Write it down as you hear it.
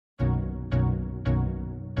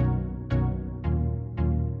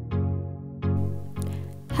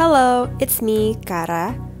Hello, it's me,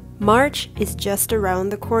 Kara. March is just around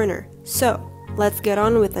the corner, so let's get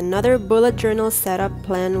on with another bullet journal setup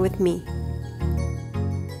plan with me.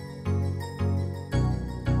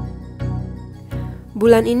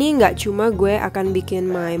 Bulan ini nggak cuma gue akan bikin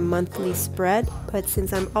my monthly spread, but since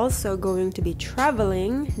I'm also going to be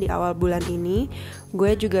traveling di awal bulan ini,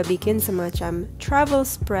 gue juga bikin semacam travel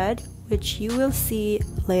spread, which you will see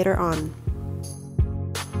later on.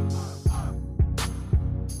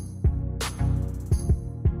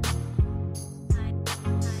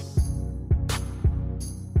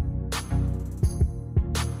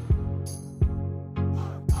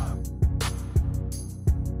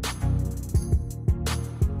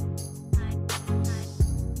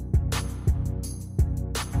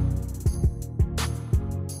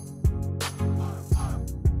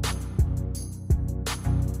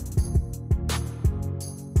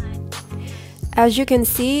 As you can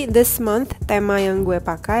see, this month tema yang gue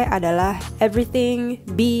pakai adalah everything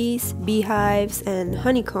bees, beehives, and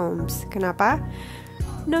honeycombs. Kenapa?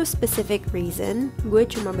 No specific reason. Gue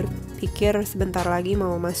cuma berpikir sebentar lagi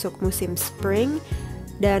mau masuk musim spring,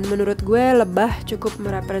 dan menurut gue lebah cukup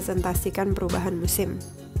merepresentasikan perubahan musim.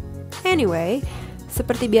 Anyway,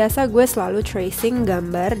 seperti biasa gue selalu tracing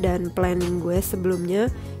gambar dan planning gue sebelumnya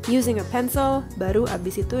using a pencil, baru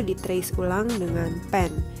abis itu di-trace ulang dengan pen.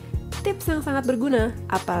 Tips yang sangat berguna,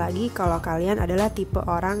 apalagi kalau kalian adalah tipe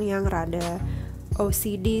orang yang rada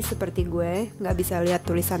OCD seperti gue, nggak bisa lihat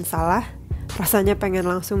tulisan salah, rasanya pengen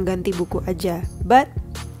langsung ganti buku aja. But,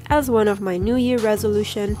 as one of my New Year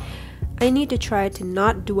resolution, I need to try to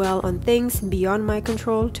not dwell on things beyond my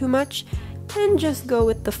control too much, and just go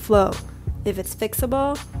with the flow. If it's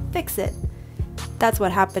fixable, fix it. That's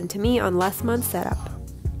what happened to me on last month's setup.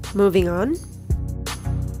 Moving on.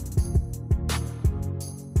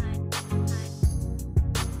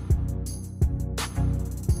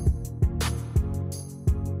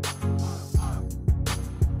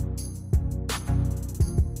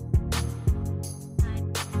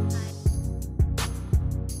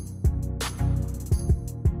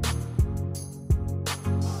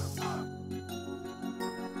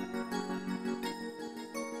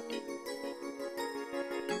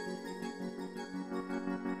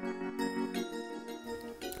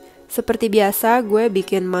 Seperti biasa, gue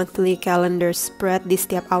bikin monthly calendar spread di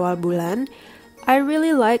setiap awal bulan. I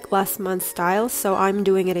really like last month's style, so I'm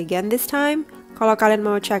doing it again this time. Kalau kalian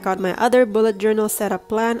mau check out my other bullet journal setup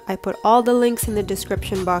plan, I put all the links in the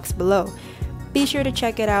description box below. Be sure to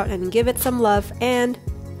check it out and give it some love, and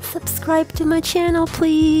subscribe to my channel,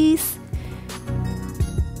 please!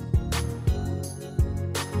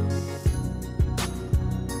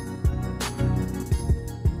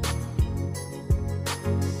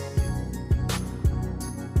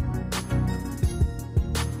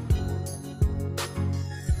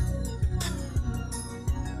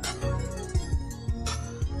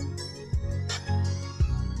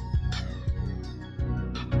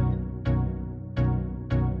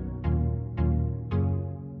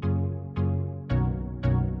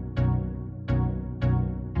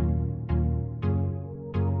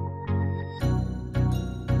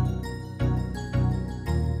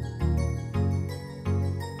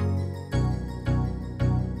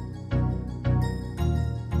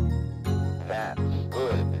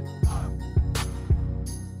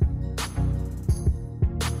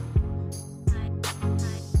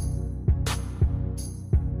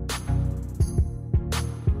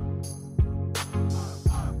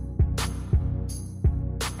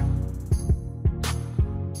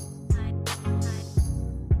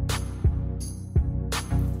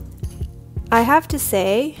 I have to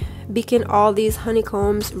say, bikin all these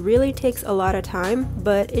honeycombs really takes a lot of time,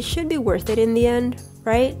 but it should be worth it in the end,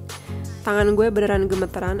 right? Tangan gue beneran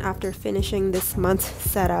gemeteran after finishing this month's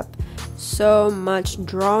setup. So much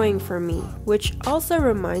drawing for me, which also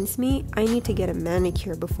reminds me I need to get a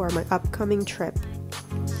manicure before my upcoming trip.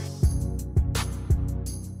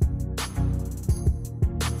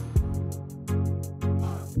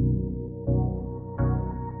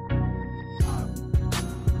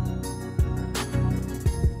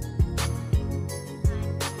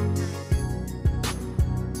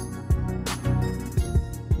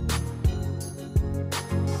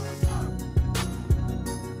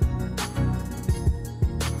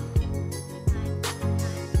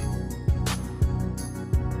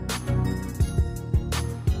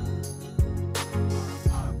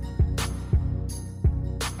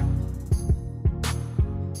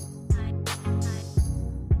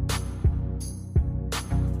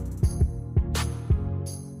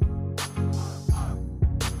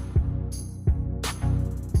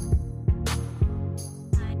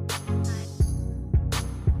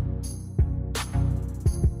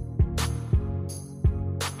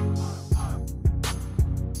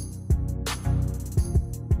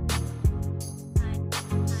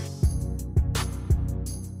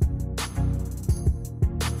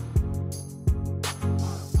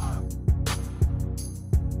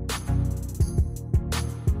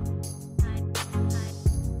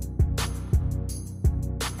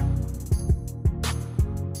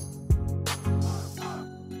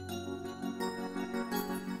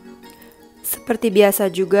 Seperti biasa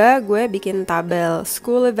juga, gue bikin tabel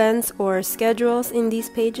school events or schedules in these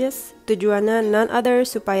pages. Tujuannya none other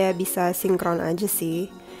supaya bisa sinkron aja sih.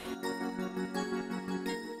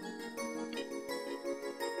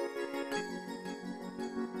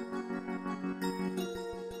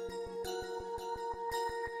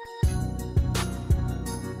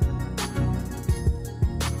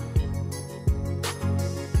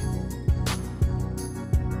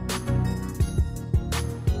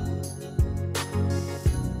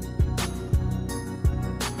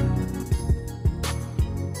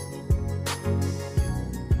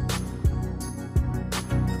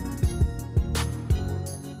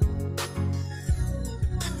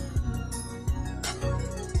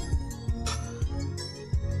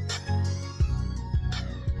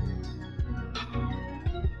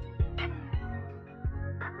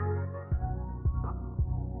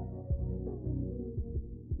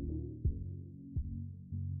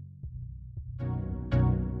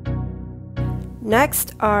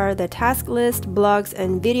 Next are the task list, blogs,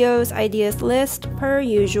 and videos ideas list per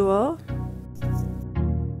usual.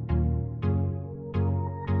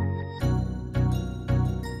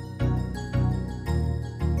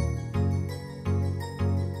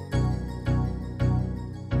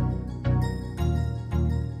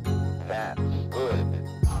 That's good.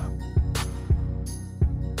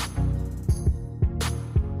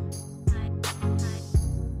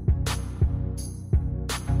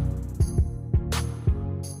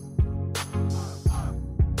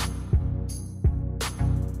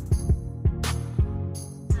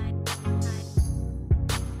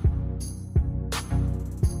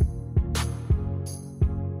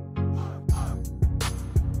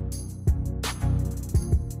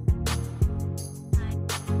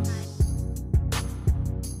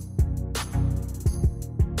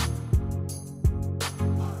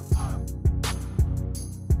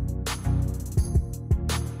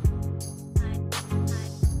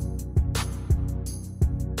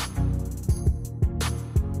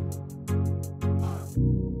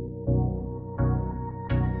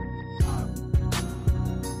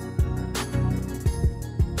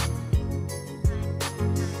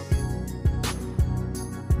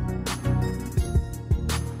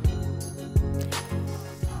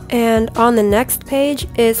 And on the next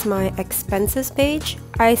page is my expenses page.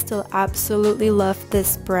 I still absolutely love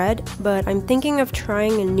this spread, but I'm thinking of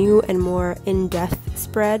trying a new and more in-depth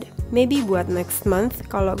spread. Maybe buat next month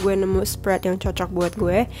kalau gue nemu spread yang cocok buat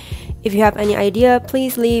gue. If you have any idea,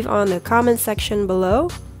 please leave on the comment section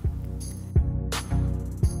below.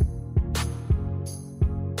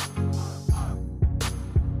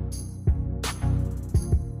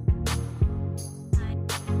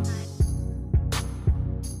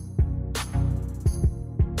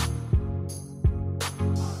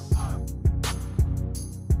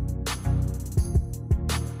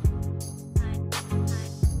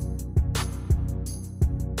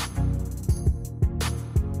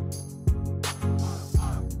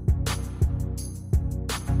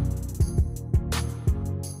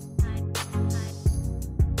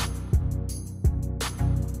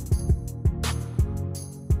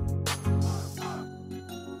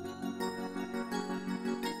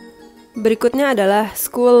 Berikutnya adalah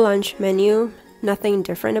school lunch menu. Nothing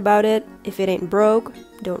different about it. If it ain't broke,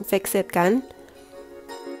 don't fix it, kan?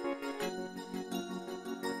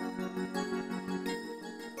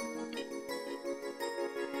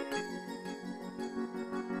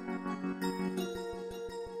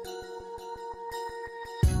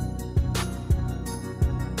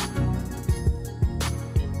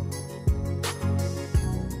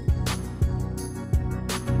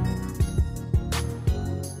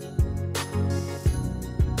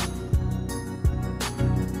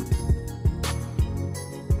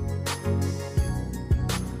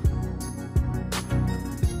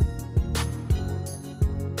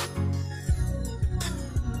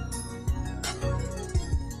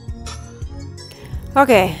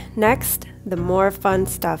 Okay, next, the more fun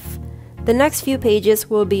stuff. The next few pages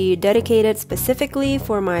will be dedicated specifically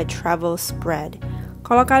for my travel spread.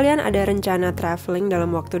 Kalau kalian ada rencana traveling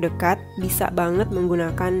dalam waktu dekat, bisa banget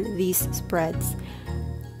menggunakan these spreads.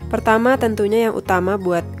 Pertama, tentunya yang utama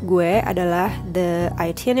buat gue adalah the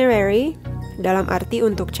itinerary, dalam arti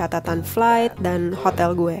untuk catatan flight dan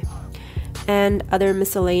hotel gue. And other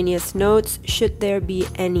miscellaneous notes should there be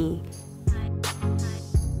any.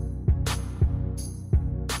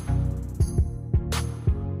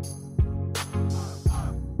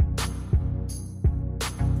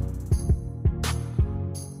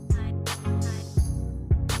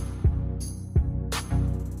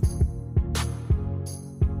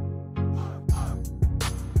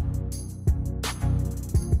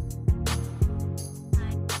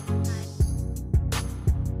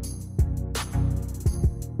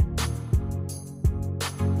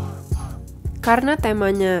 Karena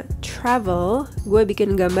temanya travel, gue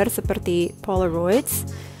bikin gambar seperti Polaroids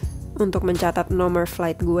untuk mencatat nomor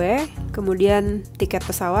flight gue, kemudian tiket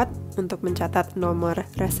pesawat untuk mencatat nomor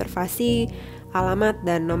reservasi, alamat,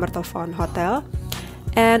 dan nomor telepon hotel.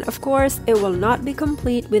 And of course, it will not be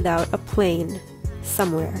complete without a plane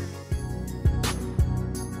somewhere.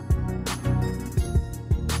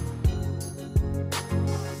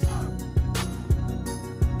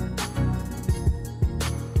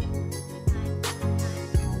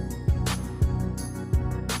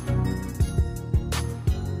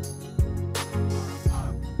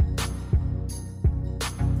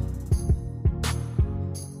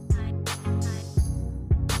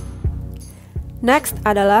 Next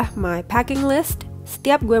adalah my packing list.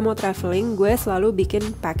 Setiap gue mau traveling, gue selalu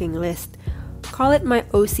bikin packing list. Call it my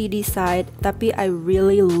OCD side, tapi I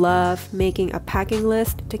really love making a packing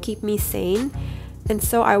list to keep me sane, and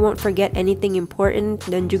so I won't forget anything important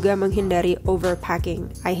dan juga menghindari overpacking.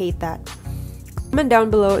 I hate that. Comment down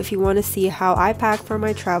below if you want to see how I pack for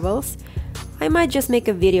my travels. I might just make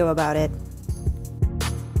a video about it.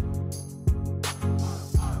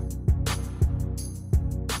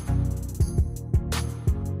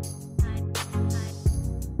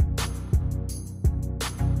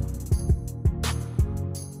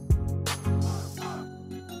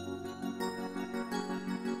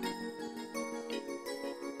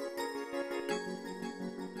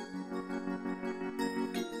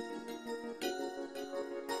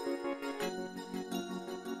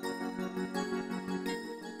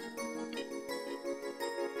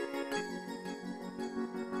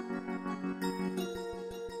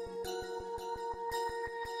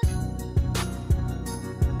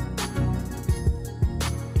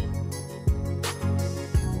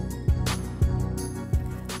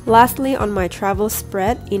 Lastly, on my travel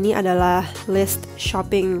spread, ini adalah list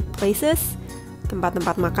shopping places,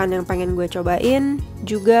 tempat-tempat makan yang pengen gue cobain,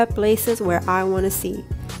 juga places where I wanna see.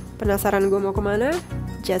 Penasaran gue mau kemana?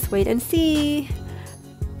 Just wait and see.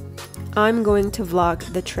 I'm going to vlog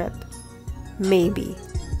the trip. Maybe.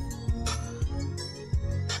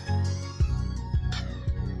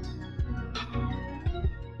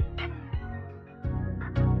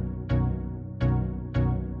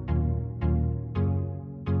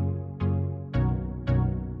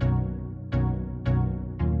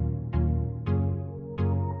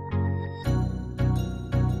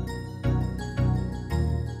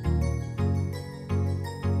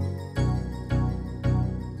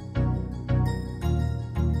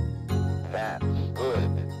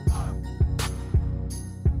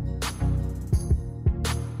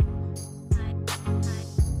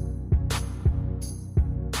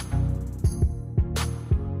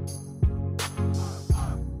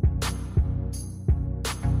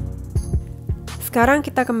 Sekarang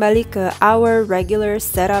kita kembali ke our regular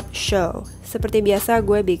setup show. Seperti biasa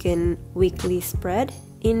gue bikin weekly spread.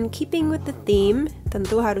 In keeping with the theme,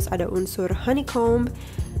 tentu harus ada unsur honeycomb,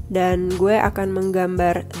 dan gue akan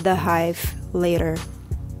menggambar the hive later.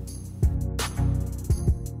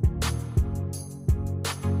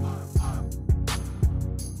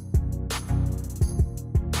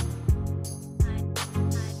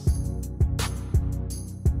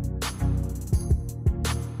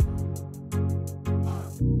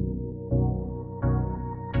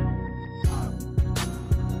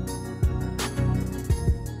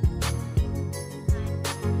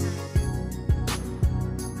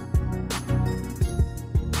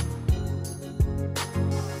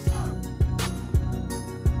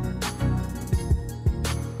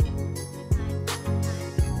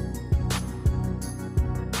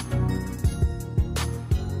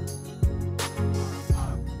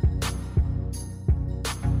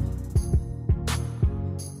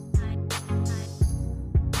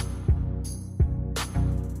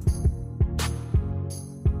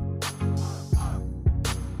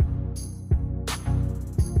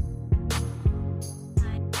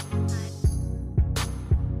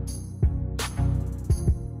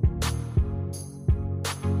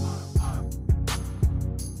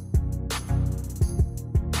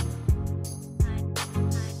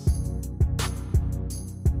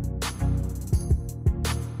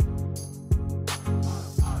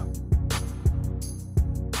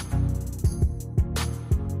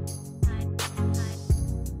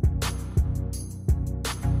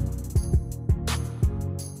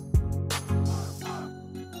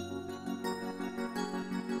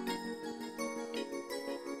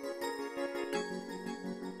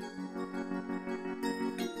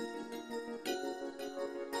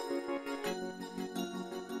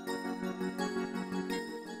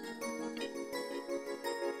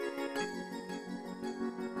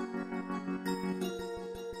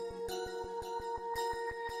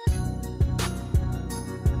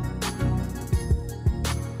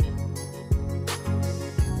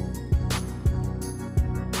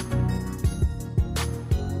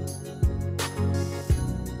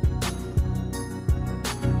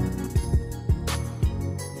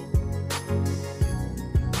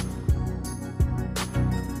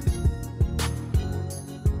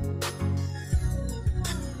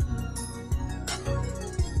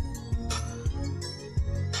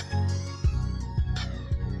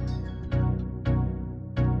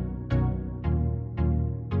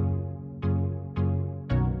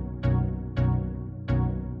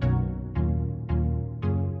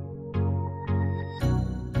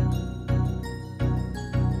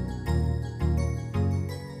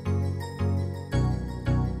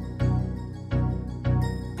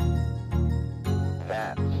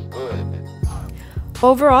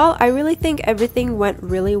 Overall, I really think everything went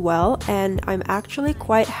really well, and I'm actually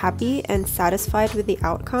quite happy and satisfied with the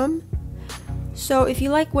outcome. So if you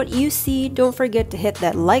like what you see, don't forget to hit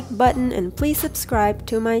that like button and please subscribe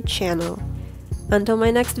to my channel. Until my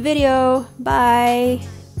next video, bye!